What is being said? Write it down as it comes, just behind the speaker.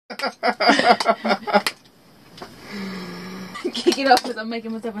Kicking off as I'm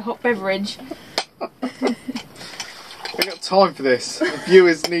making myself a hot beverage. I've got time for this. The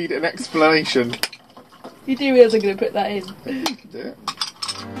viewers need an explanation. You do realise I'm going to put that in. You can do it.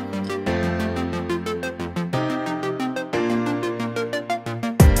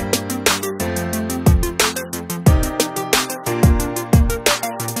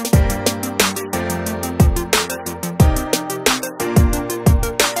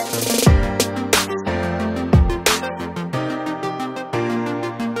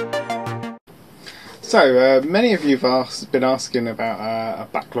 So, many of you have been asking about a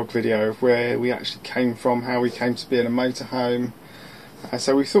backlog video of where we actually came from, how we came to be in a motorhome.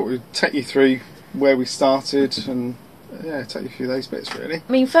 So we thought we'd take you through where we started and yeah, take you through those bits really.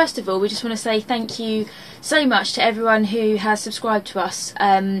 I mean, first of all, we just want to say thank you so much to everyone who has subscribed to us.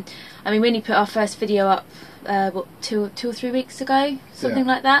 I mean, we only put our first video up, what, two or 3 weeks ago, something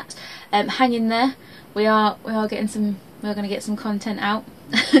like that. Hang in there. We are getting some. We're going to get some content out.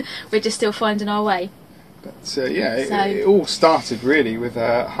 We're just still finding our way. But yeah, it all started really with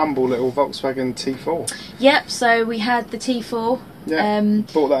a humble little Volkswagen T4. Yep, so we had the T4. Yeah,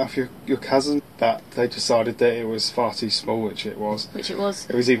 bought that off your cousin, but they decided that it was far too small, which it was.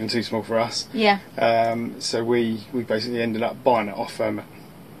 It was even too small for us. Yeah. So we basically ended up buying it off them,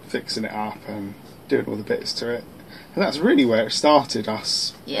 fixing it up and doing all the bits to it. And that's really where it started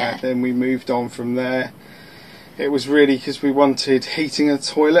us. Yeah. Then we moved on from there. It was really because we wanted heating a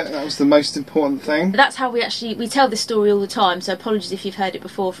toilet. That was the most important thing. That's how we tell this story all the time, so apologies if you've heard it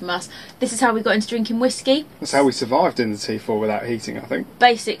before from us. This is how we got into drinking whiskey. That's how we survived in the T4 without heating, I think.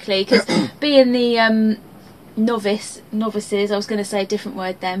 Basically, because being the novices, I was going to say a different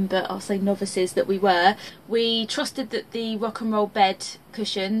word then, but I'll say novices that we trusted that the rock and roll bed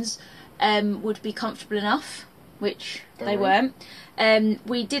cushions would be comfortable enough, which they weren't.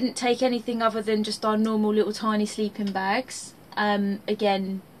 We didn't take anything other than just our normal little tiny sleeping bags.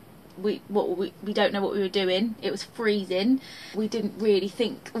 Again, we don't know what we were doing. It was freezing. We didn't really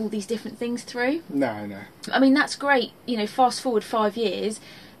think all these different things through. No. I mean, that's great. You know, fast forward 5 years,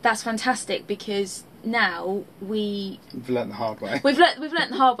 that's fantastic because now we've learnt the hard way. We've learnt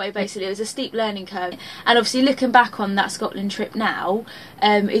the hard way. Basically, it was a steep learning curve. And obviously, looking back on that Scotland trip now,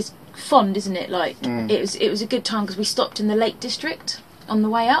 is fond, isn't it? Like it was a good time because we stopped in the Lake District on the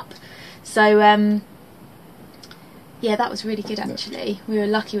way up. So yeah, that was really good actually. We were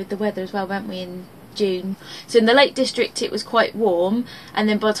lucky with the weather as well, weren't we, in June? So in the Lake District it was quite warm, and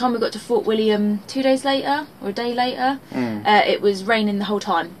then by the time we got to Fort William 2 days later or a day later, it was raining the whole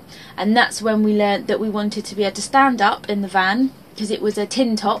time. And that's when we learnt that we wanted to be able to stand up in the van because it was a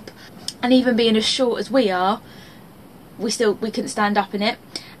tin top, and even being as short as we are, we couldn't stand up in it.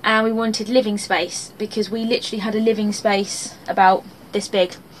 And we wanted living space because we literally had a living space about this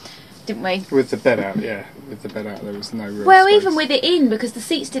big, didn't we? With the bed out, yeah. With the bed out, there was no real Well, space. even with it in, because the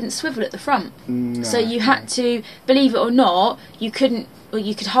seats didn't swivel at the front. No, so you had to, believe it or not, you could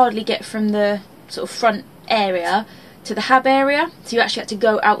hardly get from the sort of front area to the hab area. So you actually had to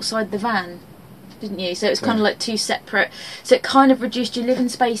go outside the van, didn't you? So it was kind of like two separate. So it kind of reduced your living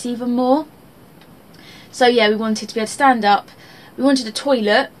space even more. So yeah, we wanted to be able to stand up. We wanted a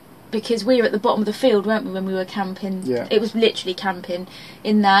toilet because we were at the bottom of the field, weren't we, when we were camping? Yeah. It was literally camping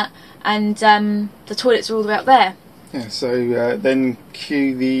in that. And the toilets are all the way up there. Yeah, so then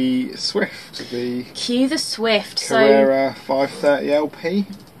cue the Swift. Cue the Swift. Carrera 530 LP.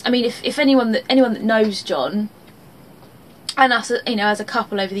 I mean, if anyone that knows John, and us, you know, as a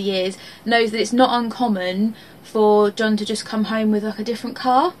couple over the years, knows that it's not uncommon for John to just come home with like a different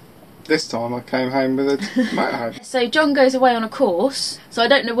car. This time I came home with a motorhome. So John goes away on a course. So I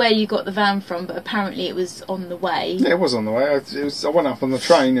don't know where you got the van from, but apparently it was on the way. Yeah, it was on the way. I went up on the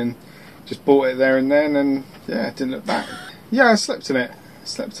train and just bought it there and then, and yeah, didn't look back. Yeah, I slept in it.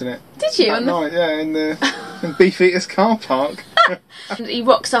 Did you? That night, yeah, in Beefeater's car park. He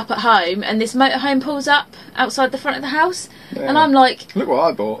rocks up at home, and this motorhome pulls up outside the front of the house, yeah. and I'm like, "Look what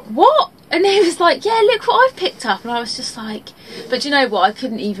I bought!" What? And he was like, "Yeah, look what I've picked up," and I was just like, "But you know what? I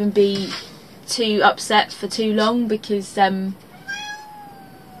couldn't even be too upset for too long because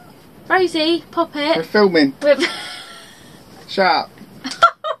Rosie, pop it. We're filming. Shut up.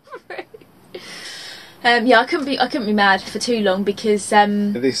 Yeah, I couldn't be mad for too long because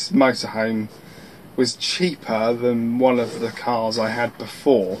this motorhome was cheaper than one of the cars I had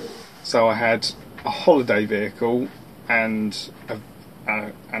before. So I had a holiday vehicle and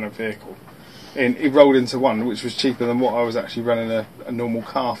a vehicle. It rolled into one, which was cheaper than what I was actually running a normal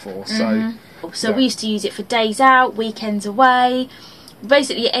car for. So we used to use it for days out, weekends away.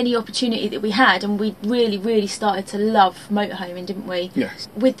 basically any opportunity that we had, and we really started to love motorhoming, didn't we? Yes.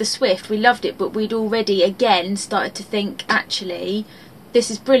 With the Swift, we loved it, but we'd already again started to think, actually, this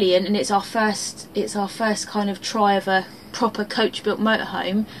is brilliant, and it's our first kind of try of a proper coach-built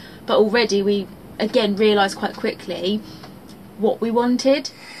motorhome. But already we again realised quite quickly what we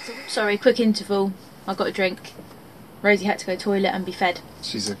wanted. Sorry, quick interval. I got a drink. Rosie had to go to the toilet and be fed.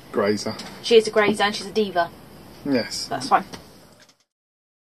 She's a grazer. She is a grazer and she's a diva. Yes. That's fine.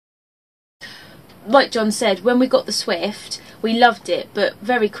 Like John said, when we got the Swift, we loved it, but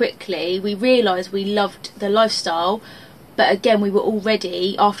very quickly we realised we loved the lifestyle. But again, we were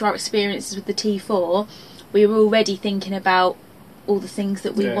already, after our experiences with the T4, we were already thinking about all the things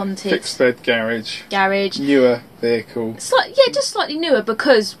that we wanted. Fixed bed garage. Newer vehicle. Just slightly newer,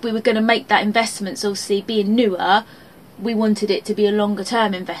 because we were going to make that investment. So obviously, being newer, we wanted it to be a longer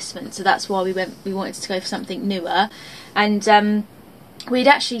term investment. So that's why we wanted to go for something newer. And we'd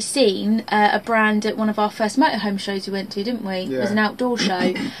actually seen a brand at one of our first motorhome shows we went to, didn't we? Yeah. It was an outdoor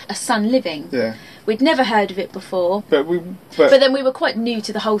show, a Sun Living. Yeah. We'd never heard of it before. But then we were quite new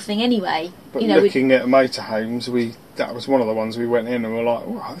to the whole thing anyway. But looking at motorhomes, that was one of the ones we went in and were like,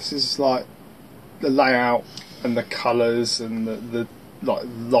 wow, this is like the layout and the colours and the like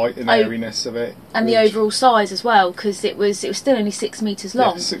light and airiness of it, and the overall size as well, because it was still only 6 metres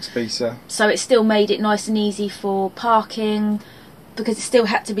long. Yeah, 6 metre. So it still made it nice and easy for parking, because it still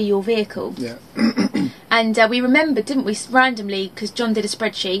had to be your vehicle. Yeah. And we remembered, didn't we, randomly, because John did a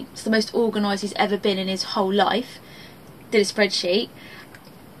spreadsheet. It's the most organised he's ever been in his whole life. Did a spreadsheet.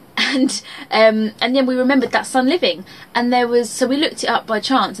 And then we remembered that Sun Living. And so we looked it up by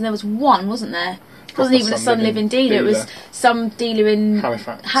chance, and there was one, wasn't there? It wasn't even a Sun Living dealer. It was some dealer in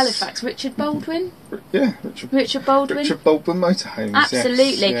Halifax. Richard Baldwin? Yeah, Richard Baldwin. Richard Baldwin Motorhomes.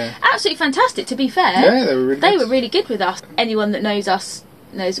 Absolutely. Yes. Yeah. Absolutely fantastic, to be fair. Yeah, they were really good. They were really good with us. Anyone that knows us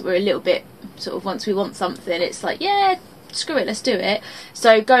knows that we're a little bit sort of, once we want something, it's like, yeah, screw it, let's do it.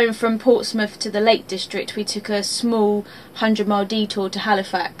 So going from Portsmouth to the Lake District, we took a small 100-mile detour to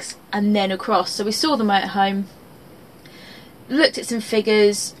Halifax and then across. So we saw the motorhome, looked at some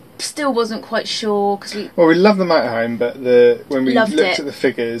figures, still wasn't quite sure, because we loved the motorhome, but when we looked at the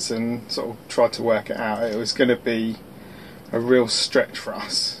figures and sort of tried to work it out, it was going to be a real stretch for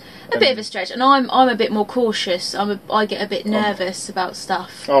us. A bit of a stretch, and I'm a bit more cautious. I get a bit nervous about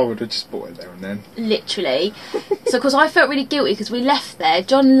stuff. I would have just bought it there and then. Literally. So, of course, I felt really guilty because we left there.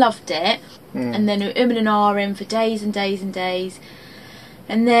 John loved it, and then we were and ahhing for days and days and days.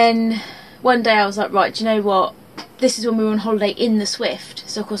 And then one day I was like, right, do you know what? This is when we were on holiday in the Swift.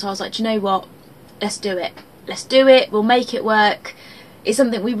 So, of course, I was like, do you know what? Let's do it. Let's do it. We'll make it work. It's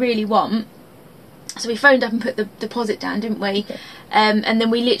something we really want. So we phoned up and put the deposit down, didn't we? And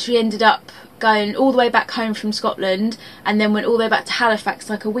then we literally ended up going all the way back home from Scotland, and then went all the way back to Halifax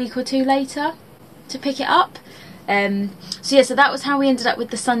like a week or two later to pick it up. So that was how we ended up with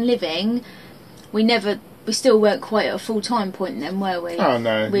the Sun Living. We still weren't quite at a full-time point then, were we? Oh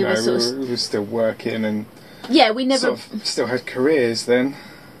no, we were still working, and we never sort of still had careers then.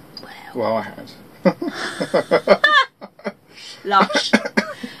 Well, I had. Lush.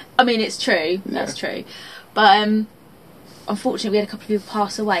 I mean, it's true. That's true. But unfortunately, we had a couple of people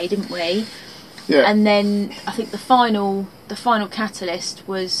pass away, didn't we? Yeah. And then I think the final catalyst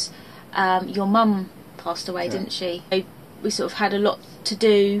was your mum passed away, didn't she? We sort of had a lot to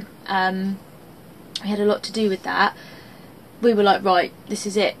do. We had a lot to do with that. We were like, right, this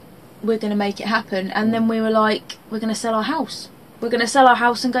is it. We're going to make it happen. And then we were like, we're going to sell our house. We're going to sell our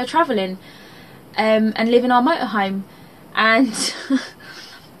house and go travelling, and live in our motorhome. And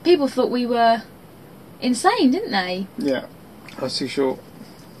people thought we were insane, didn't they? Yeah, I was too short.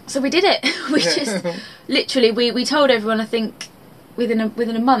 So we did it. We just literally we told everyone, I think within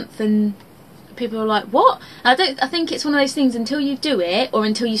a month, and people were like, "What?" I think it's one of those things, until you do it, or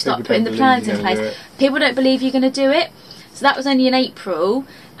until you start putting the plans in place, people don't believe you're going to do it. So that was only in April,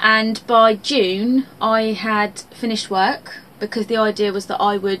 and by June I had finished work, because the idea was that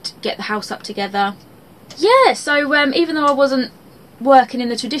I would get the house up together. Yeah, so even though I wasn't working in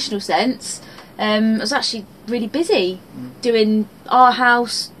the traditional sense, I was actually really busy doing our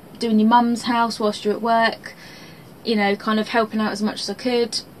house, doing your mum's house whilst you're at work, kind of helping out as much as I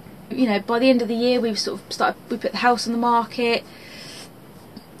could. By the end of the year we sort of we put the house on the market,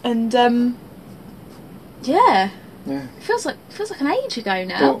 and it feels like an age ago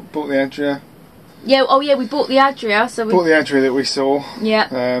now. Bought the Adria. Yeah, we bought the Adria. So we bought the Adria that we saw.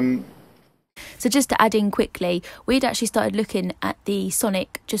 Yeah. So just to add in quickly, we'd actually started looking at the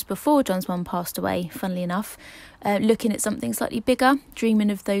Sonic just before John's mum passed away, funnily enough, looking at something slightly bigger, dreaming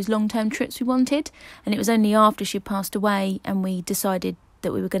of those long-term trips we wanted. And it was only after she passed away and we decided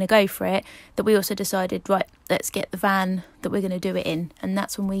that we were going to go for it, that we also decided, right, let's get the van that we're going to do it in. And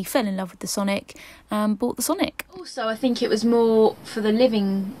that's when we fell in love with the Sonic and bought the Sonic. Also, I think it was more for the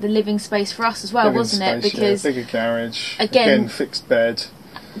living space for us as well, wasn't it? Because bigger garage, again fixed bed,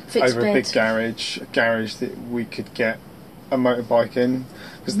 a big garage, a garage that we could get a motorbike in.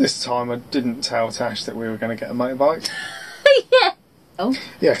 Because this time I didn't tell Tash that we were going to get a motorbike. Yeah. Oh.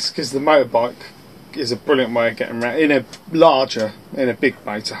 Yes, because the motorbike is a brilliant way of getting around in a big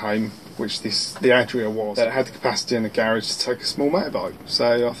motorhome, which the Adria was, that had the capacity in the garage to take a small motorbike.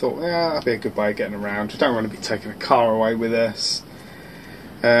 So I thought, yeah, that'd be a good way of getting around. We don't want to be taking a car away with us,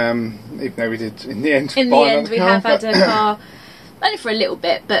 even though we did in the end. We have had a car only for a little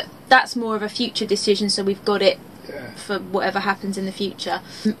bit, but that's more of a future decision, so we've got it for whatever happens in the future.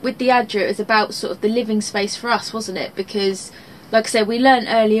 With the Adria, it was about sort of the living space for us, wasn't it? Because like I said, we learnt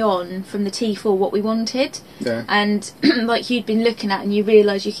early on from the T4 what we wanted, and like you'd been looking at, and you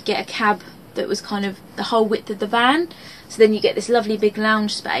realised you could get a cab that was kind of the whole width of the van, so then you get this lovely big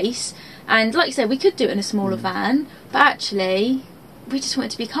lounge space. And like you said, we could do it in a smaller van, but actually we just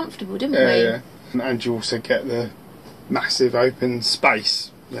wanted to be comfortable, didn't we? Yeah. And you also get the massive open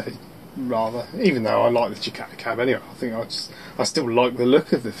space, rather, even though I like the Ducati cab anyway. I think I still like the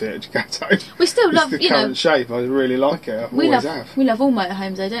look of the Fiat Ducato. We still love the current shape. I really like it. We love all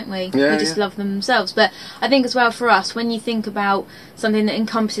motorhomes though, don't we? Yeah, we just love them themselves. But I think as well for us, when you think about something that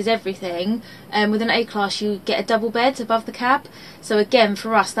encompasses everything, with an A Class you get a double bed above the cab. So again,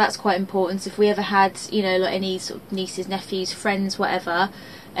 for us that's quite important. If we ever had, like any sort of nieces, nephews, friends, whatever,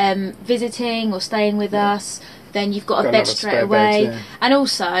 visiting or staying with us, then you've got a bed straight away. Bed, and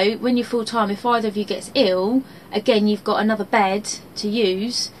also, when you're full time, if either of you gets ill, again you've got another bed to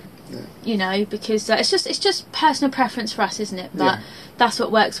use. Because it's just personal preference for us, isn't it? But that's what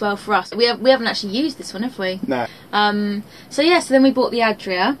works well for us. We haven't actually used this one, have we? No. So then we bought the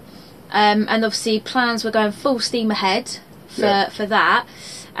Adria, and obviously plans were going full steam ahead for that.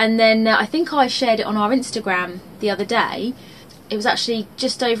 And then I think I shared it on our Instagram the other day. It was actually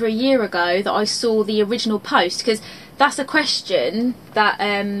just over a year ago that I saw the original post, because that's a question that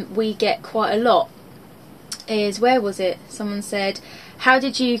we get quite a lot. Is, where was it? Someone said, how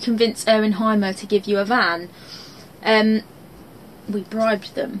did you convince Erwin Hymer to give you a van? We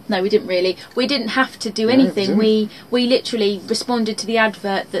bribed them. No, we didn't really. We didn't have to do anything. We literally responded to the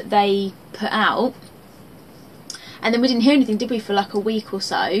advert that they put out. And then we didn't hear anything, did we, for like a week or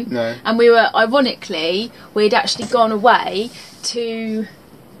so? No. And we were, ironically, we'd actually gone away to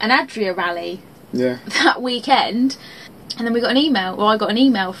an Adria rally that weekend. And then we got an email, I got an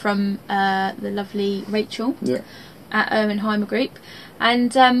email from the lovely Rachel at Erwin Hymer Group.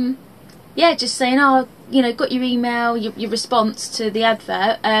 And just saying, got your email, your response to the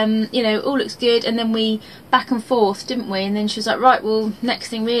advert, all looks good. And then we back and forth, didn't we? And then she was like, right, well, next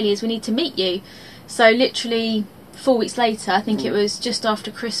thing really is we need to meet you. So literally 4 weeks later, I think it was just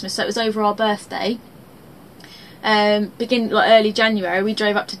after Christmas, so it was over our birthday, early January, we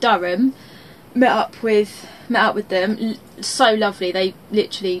drove up to Durham, met up with them. So lovely.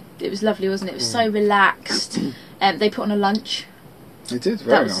 It was lovely, wasn't it? It was so relaxed. They put on a lunch. They did,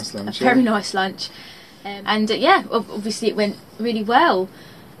 very nice lunch. Very nice lunch. Obviously it went really well,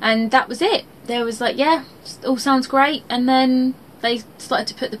 and that was it. There was like, all sounds great, and then they started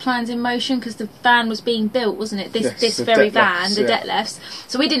to put the plans in motion, because the van was being built, wasn't it? This very van, the Detlefs.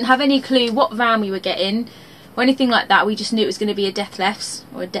 So we didn't have any clue what van we were getting or anything like that. We just knew it was going to be a Detlefs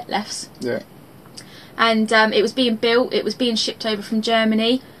or a Detlefs. Yeah. And it was being built. It was being shipped over from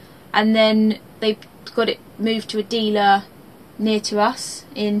Germany, and then they got it moved to a dealer near to us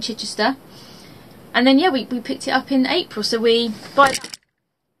in Chichester. And then we picked it up in April. So we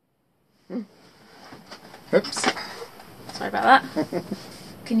Oops. Sorry about that.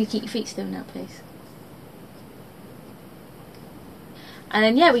 Can you keep your feet still now, please?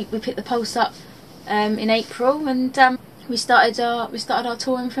 And then we picked the Pulse up in April, and we started our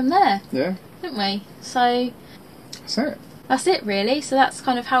touring from there. Yeah. Didn't we? So that's it. That's it, really. So that's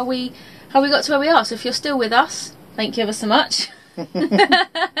kind of how we got to where we are. So if you're still with us, thank you ever so much.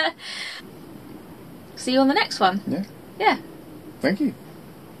 See you on the next one. Yeah. Yeah. Thank you.